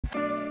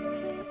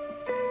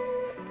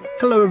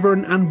Hello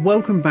everyone and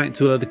welcome back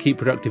to another Keep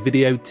Productive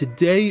video.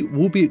 Today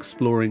we'll be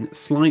exploring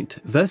Slite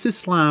versus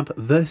Slab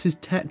versus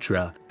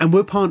Tettra, and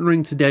we're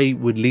partnering today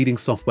with leading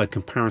software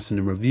comparison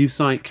and review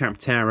site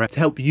Capterra to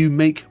help you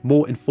make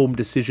more informed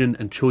decisions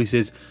and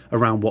choices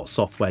around what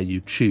software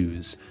you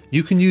choose.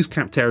 You can use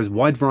Capterra's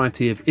wide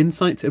variety of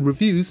insights and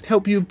reviews to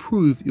help you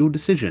improve your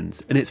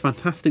decisions, and it's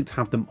fantastic to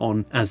have them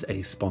on as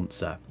a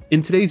sponsor.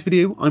 In today's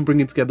video, I'm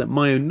bringing together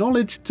my own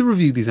knowledge to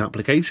review these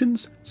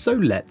applications, so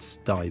let's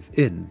dive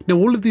in. Now,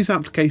 all of these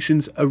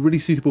applications are really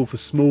suitable for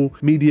small,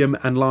 medium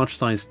and large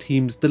sized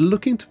teams that are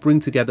looking to bring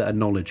together a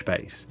knowledge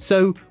base.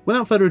 So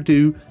without further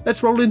ado,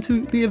 let's roll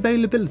into the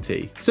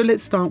availability. So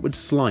let's start with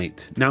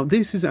Slite. Now,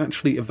 this is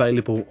actually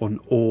available on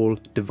all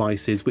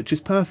devices, which is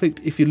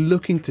perfect if you're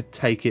looking to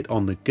take it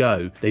on the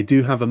go. They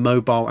do have a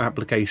mobile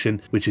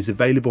application, which is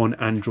available on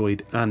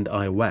Android and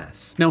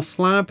iOS. Now,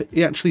 Slab,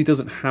 it actually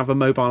doesn't have a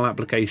mobile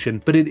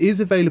application, but it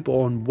is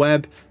available on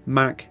web,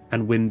 Mac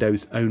and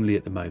Windows only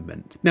at the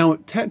moment. Now,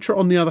 Tettra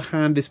on the other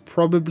hand is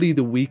probably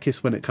the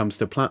weakest when it comes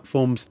to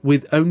platforms,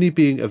 with only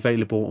being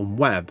available on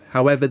web.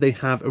 However, they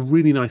have a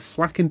really nice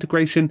Slack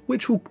integration,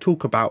 which we'll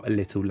talk about a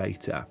little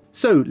later.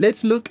 So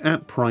let's look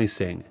at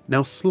pricing.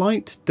 Now,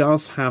 Slite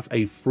does have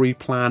a free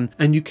plan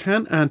and you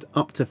can add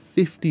up to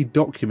 50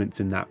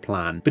 documents in that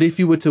plan. But if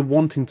you were to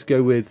wanting to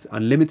go with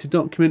unlimited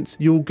documents,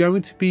 you're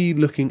going to be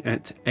looking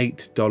at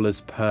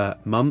 $8 per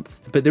month.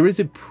 But there is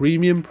a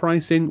premium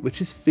pricing, which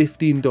is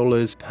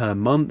 $15 per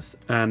month.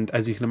 And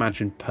as you can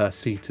imagine, per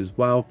seat as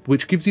well,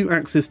 which gives you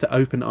access to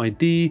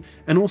OpenID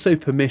and also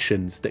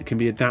permissions that can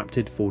be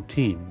adapted for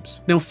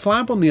teams. Now,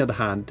 Slab on the other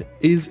hand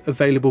is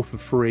available for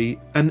free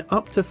and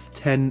up to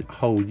 10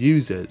 whole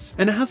users,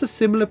 and it has a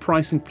similar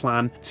pricing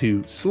plan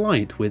to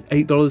Slite, with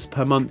 $8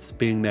 per month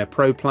being their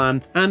pro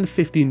plan and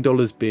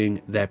 $15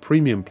 being their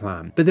premium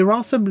plan. But there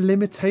are some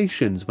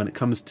limitations when it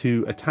comes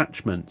to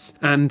attachments,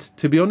 and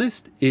to be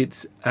honest,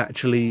 it's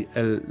actually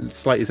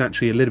Slite is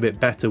actually a little bit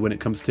better when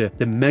it comes to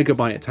the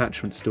megabyte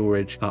attachment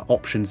storage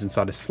options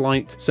inside of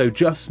Slite. So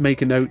just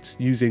make a note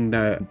using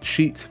the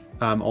sheet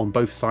on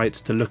both sites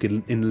to look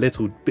in a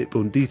little bit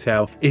more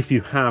detail if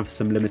you have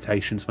some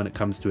limitations when it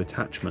comes to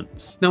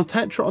attachments. Now,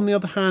 Tettra on the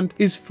other hand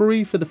is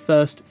free for the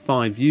first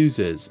 5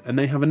 users, and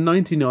they have a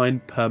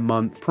 $99 per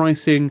month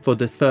pricing for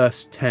the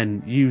first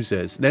 10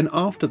 users. Then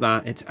after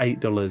that, it's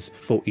 $8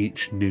 for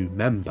each new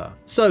member.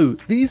 So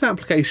these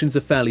applications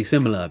are fairly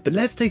similar, but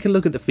let's take a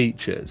look at the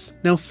features.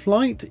 Now,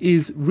 Slite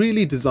is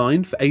really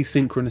designed for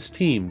asynchronous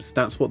teams.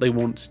 That's what they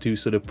want to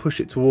sort of push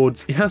it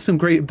towards. It has some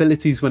great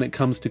abilities when it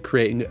comes to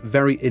creating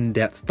very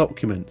in-depth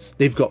documents.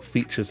 They've got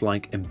features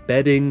like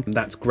embedding.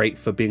 That's great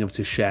for being able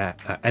to share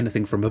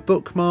anything from a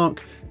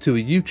bookmark to a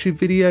YouTube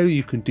video.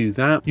 You can do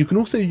that. You can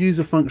also use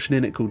a function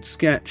in it called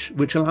Sketch,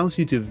 which allows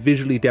you to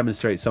visually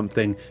demonstrate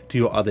something to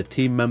your other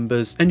team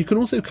members, and you can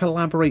also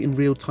collaborate in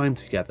real time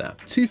together.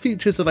 2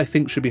 features that I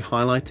think should be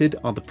highlighted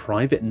are the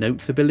private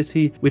notes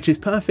ability, which is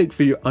perfect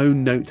for your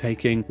own note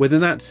taking, whether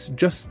that's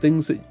just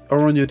things that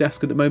are on your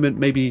desk at the moment,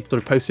 maybe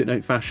sort of post-it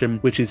note fashion,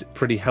 which is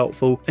pretty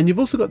helpful. And you've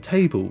also got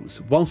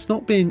tables. Whilst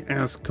not being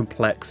as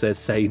complex as,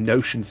 say,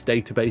 Notion's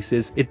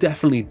databases, it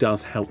definitely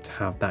does help to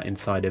have that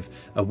inside of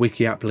a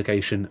wiki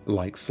application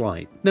like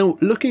Slite. Now,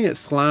 looking at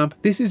Slab,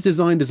 this is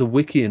designed as a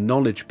wiki and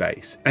knowledge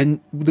base,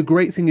 and the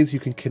great thing is you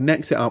can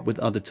connect it up with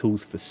other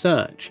tools for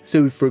search.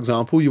 So for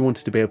example, you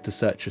wanted to be able to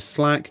search a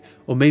Slack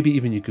or maybe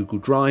even your Google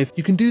Drive,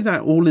 you can do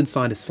that all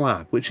inside a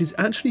Slab, which is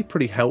actually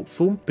pretty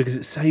helpful because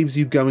it saves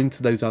you going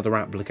to those other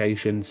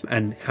applications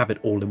and have it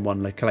all in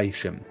one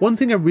location. One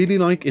thing I really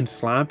like in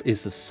Slab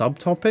is the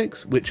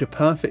subtopics, which are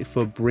perfect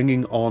for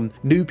bringing on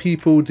new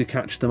people to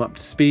catch them up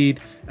to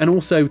speed, and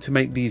also to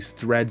make these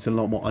threads a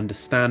lot more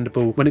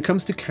understandable when it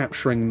comes to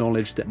capturing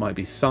knowledge that might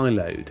be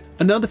siloed.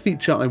 Another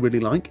feature I really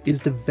like is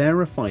the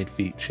verified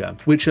feature,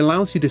 which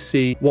allows you to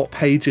see what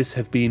pages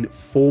have been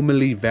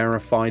formally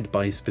verified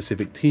by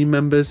specific team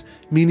members,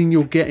 meaning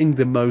you're getting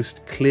the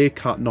most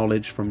clear-cut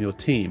knowledge from your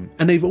team.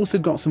 And they've also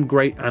got some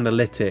great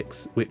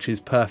analytics, which is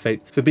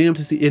perfect for being able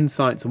to see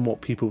insights on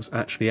what people's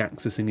actually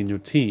accessing in your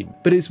team.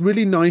 But it's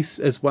really nice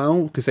as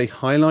well because they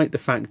highlight the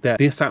fact that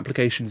this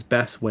application is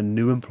best when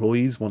new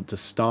employees want to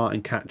start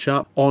and catch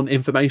up on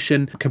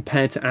information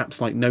compared to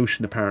apps like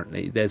Notion.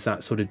 Apparently there's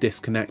that sort of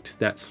disconnect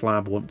that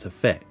Slab want to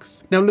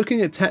fix. Now,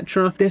 looking at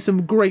Tettra, there's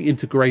some great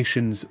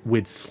integrations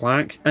with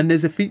Slack, and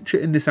there's a feature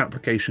in this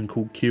application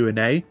called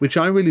Q&A, which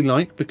I really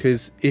like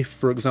because if,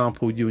 for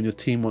example, you and your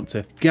team want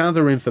to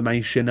gather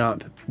information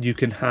up, you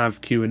can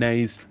have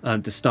Q&As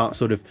to start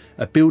sort of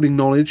building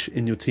knowledge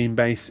in your team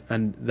base,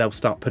 and they'll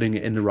start putting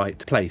it in the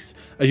right place.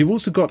 You've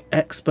also got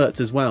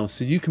experts as well,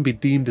 so you can be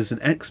deemed as an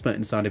expert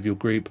inside of your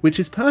group, which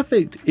is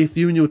perfect if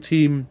you and your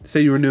team,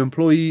 say you're a new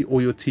employee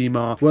or your team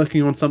are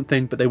working on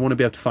something but they want to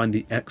be able to find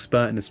the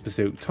expert in a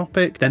specific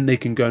topic, then they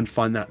can go and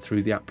find that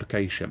through the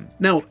application.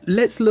 Now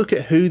let's look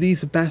at who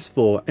these are best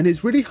for, and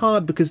it's really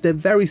hard because they're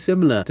very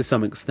similar to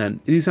some extent.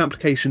 extent, these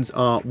applications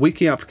are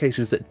wiki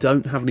applications that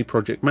don't have any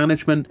project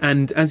management,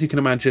 and as you can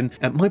imagine,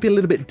 it might be a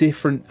little bit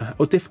different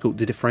or difficult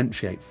to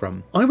differentiate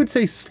from. I would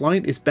say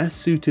Slite is best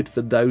suited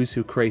for those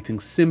who are creating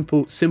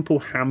simple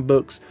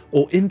handbooks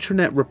or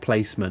intranet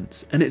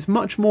replacements, and it's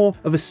much more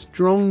of a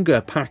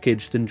stronger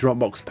package than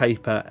Dropbox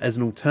Paper as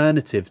an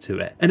alternative to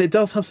it. And it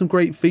does have some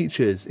great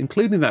features,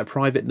 including that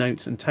private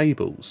notes and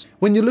tables.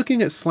 When you're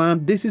looking at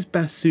Slab, this is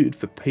best suited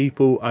for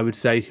people, I would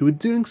say, who are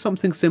doing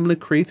something similar,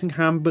 creating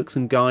handbooks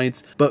and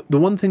guides, but the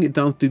one thing it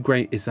does do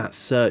great is that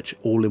search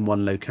all in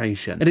one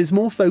location, and it's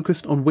more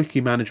focused on wiki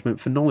management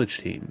for knowledge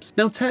teams.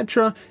 Now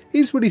Tettra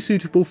is really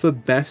suitable for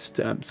best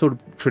sort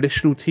of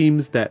traditional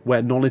teams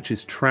where knowledge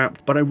is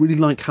trapped, but I really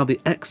like how the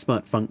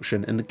expert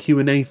function and the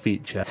Q&A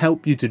feature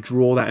help you to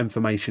draw that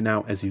information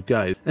out as you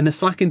go. And the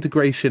Slack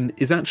integration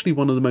is actually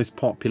one of the most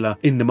popular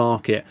in the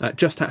market,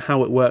 just at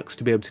how it works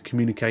to be able to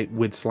communicate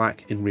with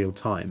Slack in real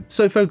time.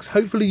 So folks,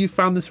 hopefully you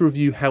found this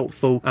review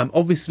helpful.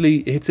 Obviously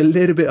it's a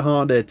little bit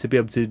harder to be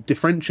able to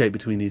differentiate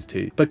between these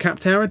two, but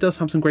Capterra does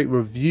have some great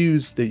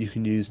reviews that you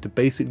can use to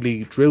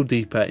basically drill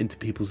deeper into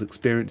people's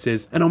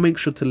experiences, and I'll make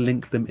sure to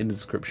link them in the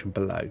description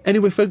below.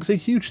 Anyway folks, a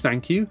huge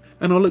thank you,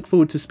 and I'll look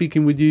forward to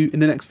speaking with you in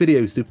the next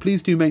video, so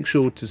please do make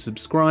sure to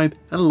subscribe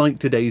and like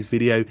today's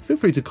video. Feel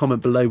free to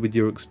comment below with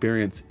your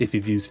experience if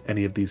you've used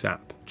any of these apps.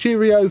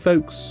 Cheerio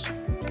folks!